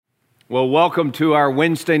Well, welcome to our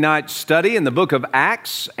Wednesday night study in the book of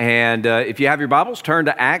Acts. And if you have your Bibles, turn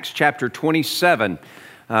to Acts chapter 27.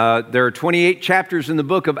 There are 28 chapters in the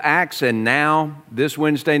book of Acts, and now this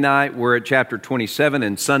Wednesday night we're at chapter 27,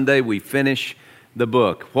 and Sunday we finish the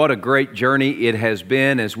book. What a great journey it has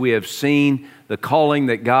been as we have seen the calling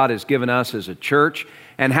that God has given us as a church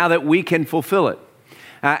and how that we can fulfill it.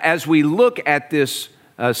 As we look at this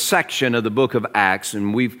section of the book of Acts,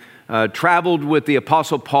 and we've traveled with the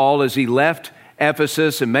Apostle Paul as he left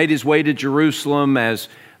Ephesus and made his way to Jerusalem. As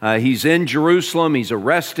he's in Jerusalem, he's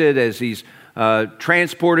arrested. As he's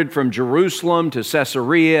transported from Jerusalem to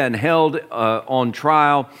Caesarea and held on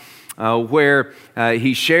trial, where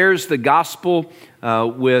he shares the gospel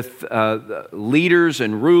with leaders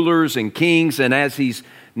and rulers and kings. And as he's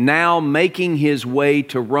now making his way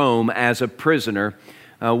to Rome as a prisoner,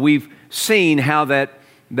 we've seen how that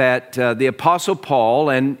the Apostle Paul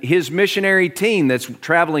and his missionary team that's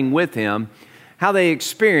traveling with him, how they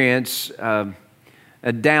experience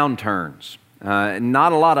downturns,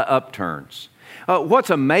 not a lot of upturns. What's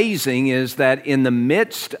amazing is that in the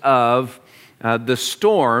midst of the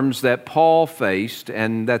storms that Paul faced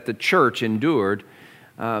and that the church endured,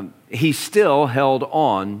 he still held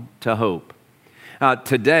on to hope.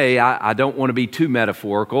 Today, I don't want to be too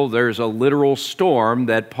metaphorical. There's a literal storm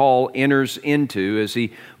that Paul enters into as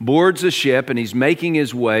he boards a ship and he's making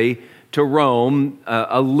his way to Rome.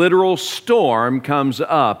 A literal storm comes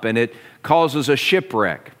up and it causes a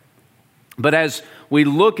shipwreck. But as we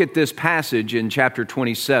look at this passage in chapter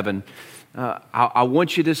 27, I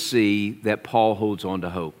want you to see that Paul holds on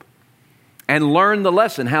to hope and learn the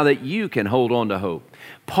lesson how that you can hold on to hope.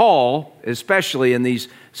 Paul, especially in these,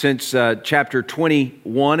 since chapter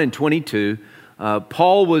 21 and 22,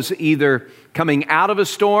 Paul was either coming out of a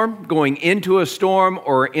storm, going into a storm,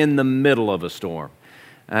 or in the middle of a storm.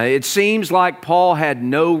 It seems like Paul had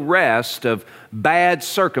no rest of bad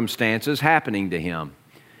circumstances happening to him,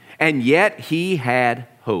 and yet he had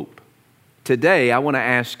hope. Today, I want to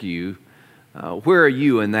ask you, where are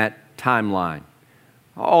you in that timeline?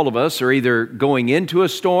 All of us are either going into a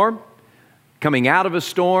storm, coming out of a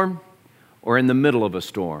storm, or in the middle of a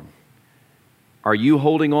storm. Are you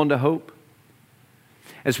holding on to hope?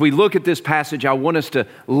 As we look at this passage, I want us to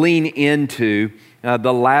lean into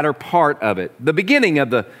the latter part of it. The beginning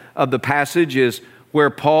of the passage is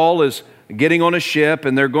where Paul is getting on a ship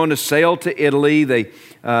and they're going to sail to Italy. They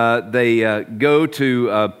go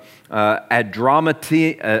to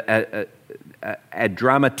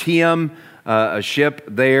Adramyttium, a ship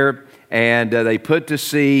there, and they put to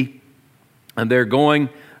sea. And they're going,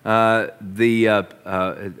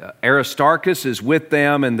 Aristarchus is with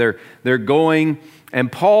them, and they're going,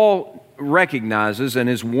 and Paul recognizes and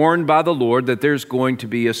is warned by the Lord that there's going to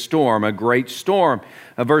be a storm, a great storm.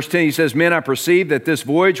 Verse 10, he says, "Men, I perceive that this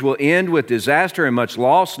voyage will end with disaster and much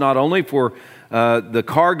loss, not only for the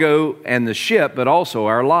cargo and the ship, but also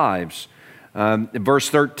our lives." In verse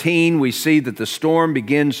 13, we see that the storm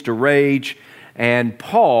begins to rage, and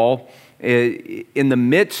Paul, in the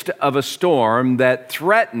midst of a storm that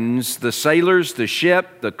threatens the sailors, the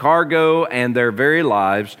ship, the cargo, and their very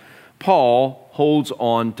lives, Paul holds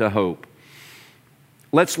on to hope.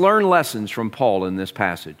 Let's learn lessons from Paul in this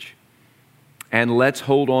passage, and let's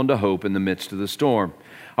hold on to hope in the midst of the storm.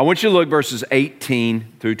 I want you to look verses 18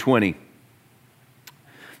 through 20.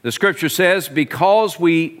 The scripture says, because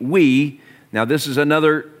we, now this is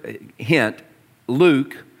another hint,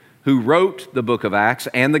 Luke, who wrote the book of Acts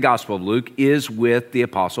and the Gospel of Luke, is with the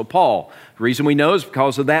Apostle Paul. The reason we know is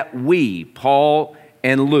because of that Paul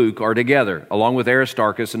and Luke are together, along with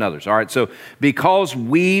Aristarchus and others. All right, so because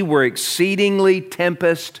we were exceedingly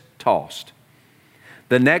tempest-tossed,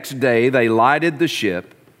 the next day they lightened the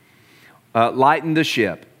ship,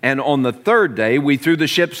 and on the third day we threw the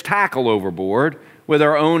ship's tackle overboard with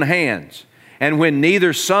our own hands. And when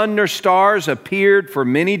neither sun nor stars appeared for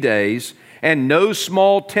many days, and no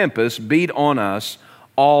small tempest beat on us,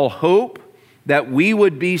 all hope that we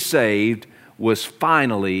would be saved was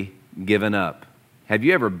finally given up. Have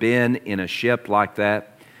you ever been in a ship like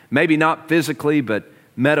that? Maybe not physically, but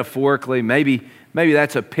metaphorically. Maybe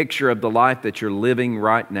that's a picture of the life that you're living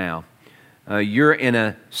right now. You're in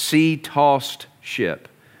a sea-tossed ship,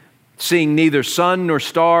 seeing neither sun nor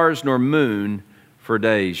stars nor moon for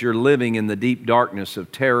days. You're living in the deep darkness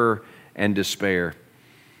of terror and despair.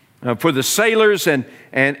 For the sailors and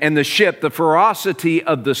the ship, the ferocity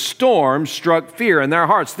of the storm struck fear in their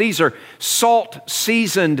hearts. These are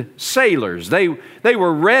salt-seasoned sailors. They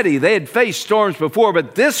were ready. They had faced storms before,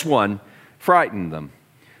 but this one frightened them.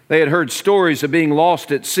 They had heard stories of being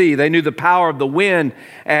lost at sea. They knew the power of the wind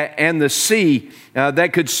and the sea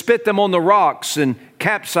that could spit them on the rocks and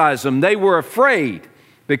capsize them. They were afraid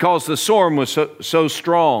because the storm was so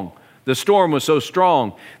strong. The storm was so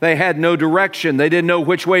strong. They had no direction. They didn't know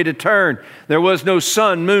which way to turn. There was no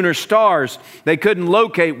sun, moon, or stars. They couldn't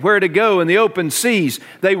locate where to go in the open seas.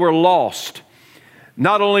 They were lost.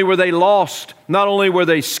 Not only were they lost, not only were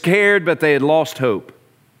they scared, but they had lost hope.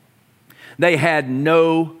 They had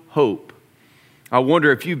no hope. I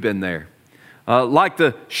wonder if you've been there. Like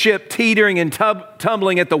the ship teetering and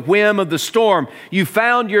tumbling at the whim of the storm, you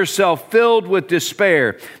found yourself filled with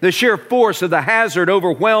despair. The sheer force of the hazard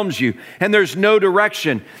overwhelms you, and there's no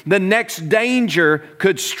direction. The next danger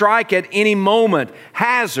could strike at any moment.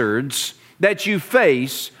 Hazards that you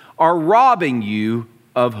face are robbing you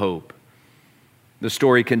of hope. The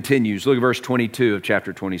story continues. Look at verse 22 of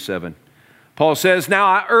chapter 27. Paul says, "Now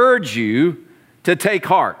I urge you to take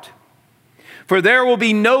heart. For there will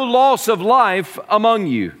be no loss of life among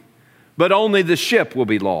you, but only the ship will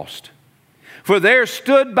be lost. For there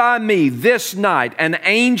stood by me this night an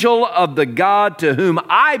angel of the God to whom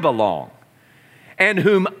I belong and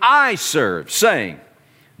whom I serve, saying,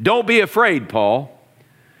 'Don't be afraid, Paul.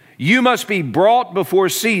 You must be brought before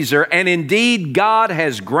Caesar, and indeed God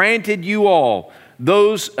has granted you all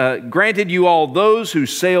those who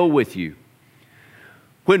sail with you.'"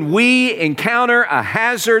 When we encounter a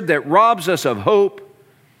hazard that robs us of hope,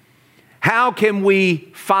 how can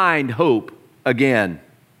we find hope again?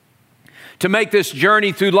 To make this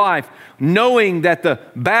journey through life, knowing that the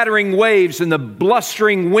battering waves and the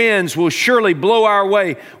blustering winds will surely blow our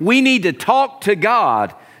way, we need to talk to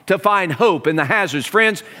God to find hope in the hazards.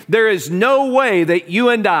 Friends, there is no way that you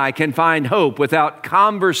and I can find hope without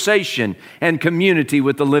conversation and community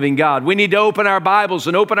with the living God. We need to open our Bibles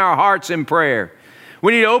and open our hearts in prayer.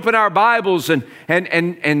 We need to open our Bibles and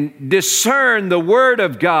discern the Word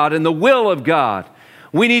of God and the will of God.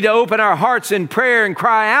 We need to open our hearts in prayer and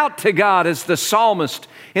cry out to God as the psalmist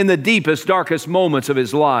in the deepest, darkest moments of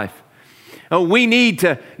his life. We need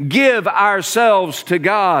to give ourselves to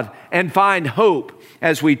God and find hope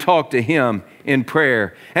as we talk to Him in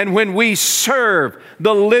prayer. And when we serve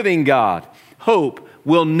the living God, hope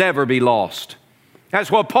will never be lost. That's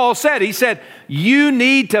what Paul said. He said, you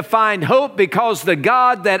need to find hope because the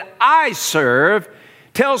God that I serve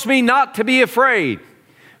tells me not to be afraid.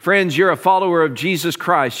 Friends, you're a follower of Jesus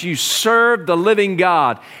Christ. You serve the living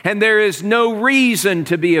God, and there is no reason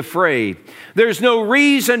to be afraid. There's no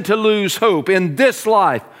reason to lose hope in this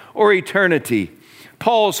life or eternity.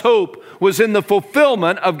 Paul's hope was in the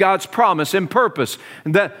fulfillment of God's promise and purpose.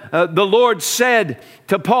 The Lord said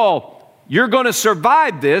to Paul, you're going to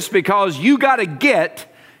survive this because you got to get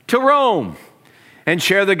to Rome and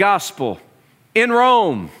share the gospel in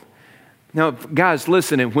Rome. Now, guys,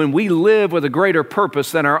 listen, when we live with a greater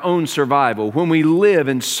purpose than our own survival, when we live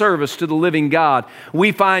in service to the living God,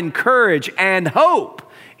 we find courage and hope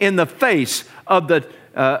in the face of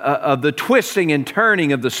the twisting and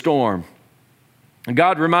turning of the storm. And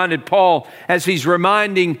God reminded Paul as he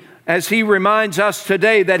reminds us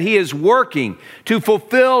today that He is working to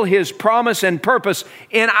fulfill His promise and purpose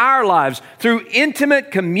in our lives through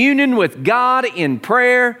intimate communion with God in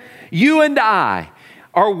prayer. You and I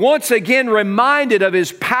are once again reminded of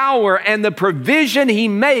His power and the provision He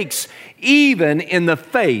makes even in the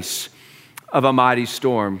face of a mighty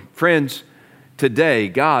storm. Friends, today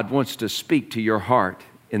God wants to speak to your heart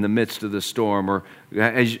in the midst of the storm, or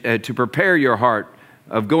to prepare your heart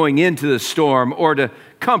of going into the storm, or to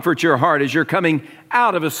comfort your heart as you're coming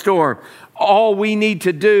out of a storm. All we need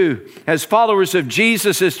to do as followers of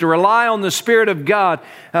Jesus is to rely on the Spirit of God,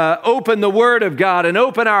 open the Word of God, and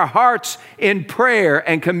open our hearts in prayer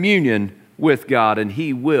and communion with God, and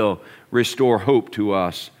He will restore hope to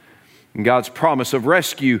us. And God's promise of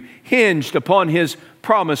rescue hinged upon His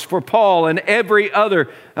promise for Paul, and every other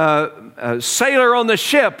sailor on the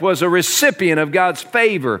ship was a recipient of God's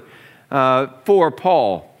favor for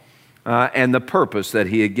Paul. And the purpose that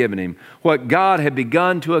He had given him. What God had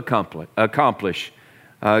begun to accomplish,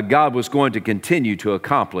 God was going to continue to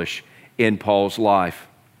accomplish in Paul's life.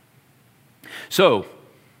 So,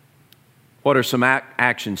 what are some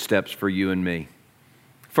action steps for you and me?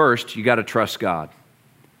 First, you got to trust God.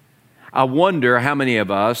 I wonder how many of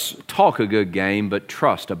us talk a good game but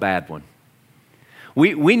trust a bad one.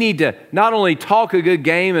 We need to not only talk a good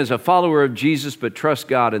game as a follower of Jesus, but trust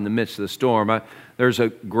God in the midst of the storm. There's a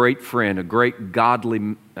great friend, a great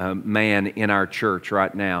godly man in our church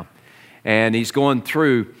right now. And he's going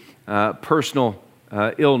through personal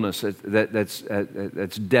illness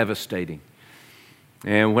that's devastating.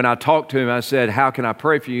 And when I talked to him, I said, how can I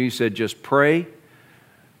pray for you? He said, just pray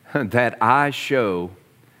that I show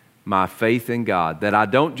my faith in God, that I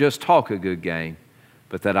don't just talk a good game,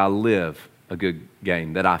 but that I live a good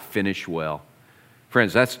game, that I finish well.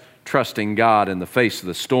 Friends, that's trusting God in the face of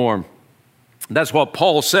the storm. That's what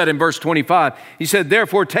Paul said in verse 25. He said,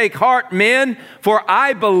 "Therefore take heart, men, for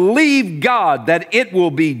I believe God that it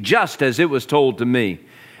will be just as it was told to me.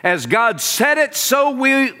 As God said it, so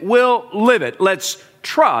we will live it." Let's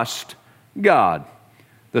trust God.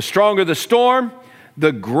 The stronger the storm,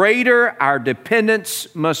 the greater our dependence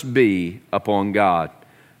must be upon God.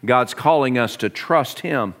 God's calling us to trust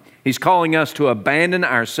Him. He's calling us to abandon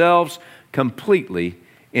ourselves completely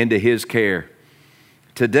into His care.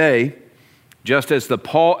 Today, just as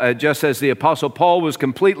the Apostle Paul was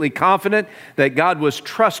completely confident that God was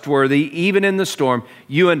trustworthy even in the storm,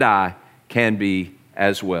 you and I can be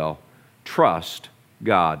as well. Trust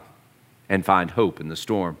God and find hope in the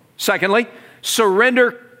storm. Secondly,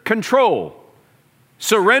 surrender control.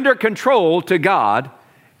 Surrender control to God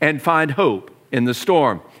and find hope in the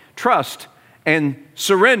storm. Trust and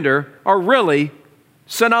surrender are really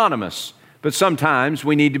synonymous, but sometimes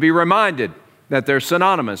we need to be reminded that they're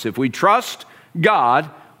synonymous. If we trust God,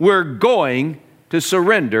 we're going to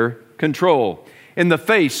surrender control. In the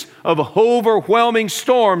face of overwhelming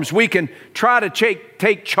storms, we can try to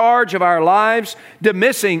take charge of our lives,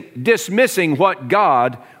 dismissing what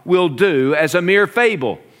God will do as a mere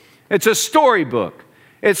fable. It's a storybook.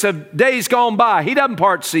 It's of days gone by. He doesn't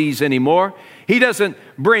part seas anymore. He doesn't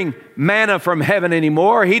bring manna from heaven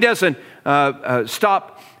anymore. He doesn't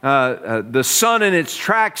stop the sun in its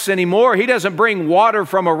tracks anymore. He doesn't bring water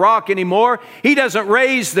from a rock anymore. He doesn't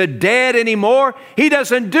raise the dead anymore. He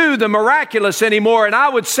doesn't do the miraculous anymore. And I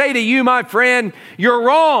would say to you, my friend, you're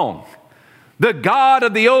wrong. The God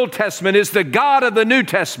of the Old Testament is the God of the New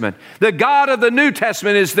Testament. The God of the New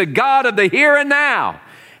Testament is the God of the here and now.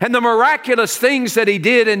 And the miraculous things that He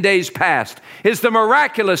did in days past is the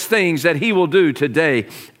miraculous things that He will do today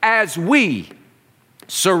as we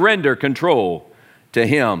surrender control to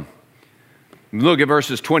Him. Look at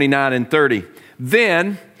verses 29 and 30.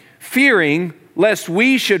 "Then, fearing lest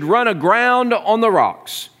we should run aground on the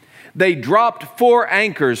rocks, they dropped 4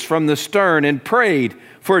 anchors from the stern and prayed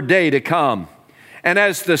for day to come. And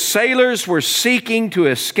as the sailors were seeking to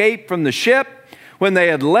escape from the ship, when they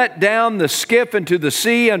had let down the skiff into the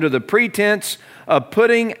sea under the pretense of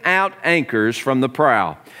putting out anchors from the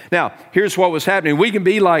prow." Now, here's what was happening. We can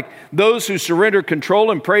be like those who surrendered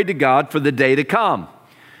control and prayed to God for the day to come.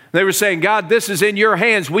 They were saying, "God, this is in your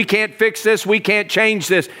hands. We can't fix this. We can't change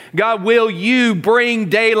this. God, will you bring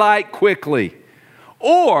daylight quickly?"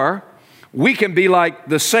 Or we can be like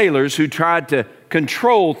the sailors who tried to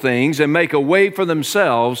control things and make a way for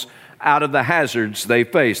themselves out of the hazards they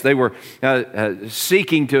faced. They were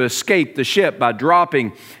seeking to escape the ship by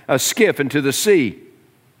dropping a skiff into the sea.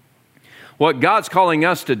 What God's calling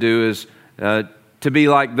us to do is to be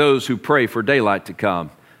like those who pray for daylight to come,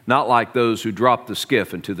 not like those who drop the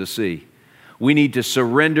skiff into the sea. We need to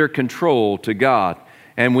surrender control to God,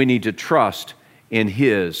 and we need to trust in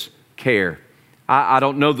His care. I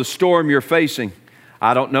don't know the storm you're facing.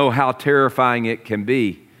 I don't know how terrifying it can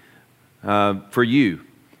be for you.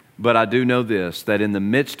 But I do know this, that in the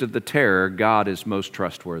midst of the terror, God is most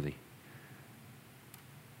trustworthy.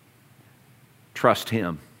 Trust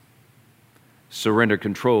Him. Surrender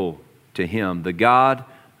control to Him. The God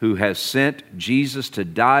who has sent Jesus to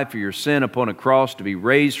die for your sin upon a cross, to be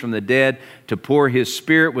raised from the dead, to pour His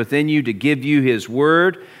Spirit within you, to give you His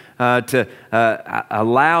Word, to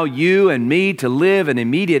allow you and me to live in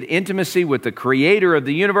immediate intimacy with the Creator of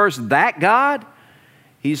the universe, that God,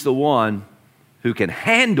 He's the one who can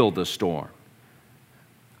handle the storm.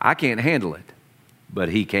 I can't handle it, but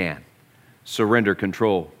He can. Surrender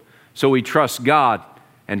control. So we trust God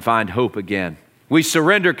and find hope again. We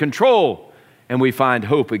surrender control and we find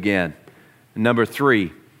hope again. And number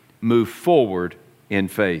 3, move forward in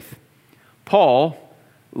faith. Paul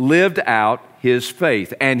lived out his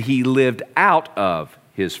faith, and he lived out of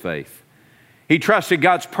his faith. He trusted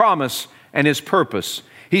God's promise and His purpose.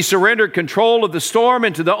 He surrendered control of the storm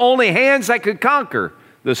into the only hands that could conquer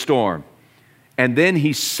the storm. And then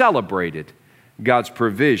he celebrated God's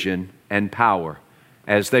provision and power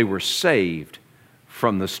as they were saved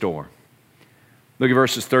from the storm. Look at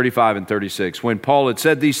verses 35 and 36. "When Paul had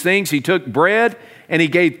said these things, he took bread and he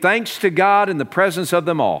gave thanks to God in the presence of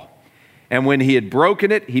them all. And when he had broken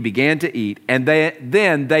it, he began to eat. And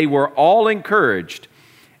then they were all encouraged,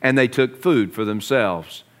 and they took food for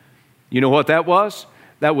themselves." You know what that was?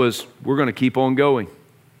 That was, we're going to keep on going.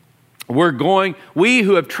 We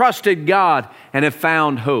who have trusted God and have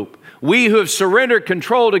found hope. We who have surrendered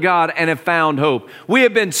control to God and have found hope. We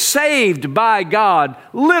have been saved by God,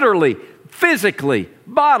 literally, physically,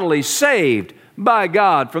 bodily saved by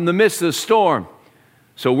God from the midst of the storm.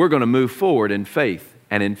 So we're going to move forward in faith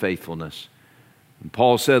and in faithfulness. And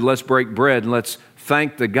Paul said, let's break bread and let's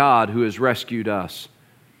thank the God who has rescued us.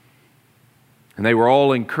 And they were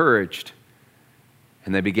all encouraged,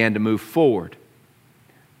 and they began to move forward.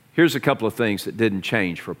 Here's a couple of things that didn't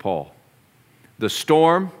change for Paul. The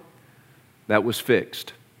storm, that was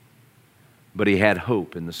fixed, but he had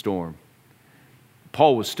hope in the storm.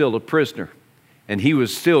 Paul was still a prisoner, and he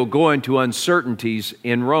was still going to uncertainties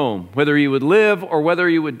in Rome, whether he would live or whether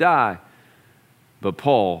he would die. But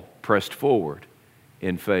Paul pressed forward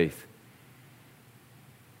in faith.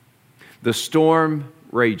 The storm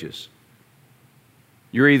rages.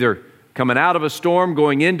 You're either coming out of a storm,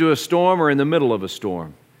 going into a storm, or in the middle of a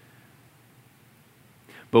storm.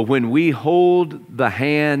 But when we hold the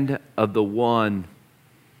hand of the one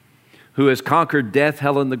who has conquered death,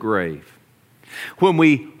 hell, and the grave, when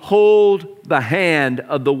we hold the hand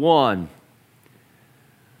of the one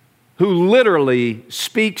who literally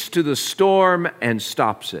speaks to the storm and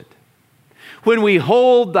stops it, when we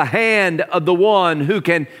hold the hand of the one who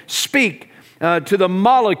can speak to the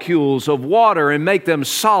molecules of water and make them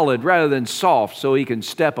solid rather than soft so he can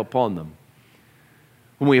step upon them,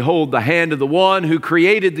 when we hold the hand of the one who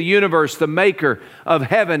created the universe, the maker of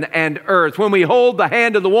heaven and earth, when we hold the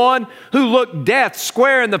hand of the one who looked death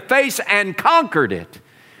square in the face and conquered it,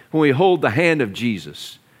 when we hold the hand of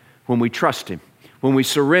Jesus, when we trust Him, when we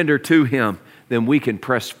surrender to Him, then we can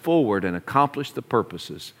press forward and accomplish the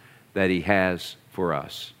purposes that He has for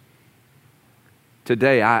us.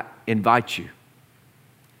 Today, I invite you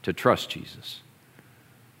to trust Jesus,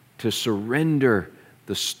 to surrender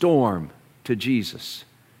the storm to Jesus,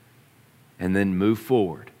 and then move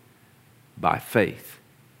forward by faith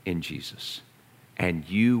in Jesus. And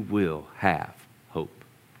you will have hope.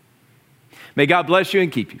 May God bless you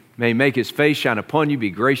and keep you. May He make His face shine upon you, be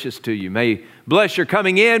gracious to you. May He bless your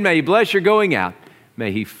coming in. May He bless your going out.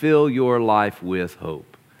 May He fill your life with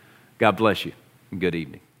hope. God bless you and good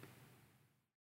evening.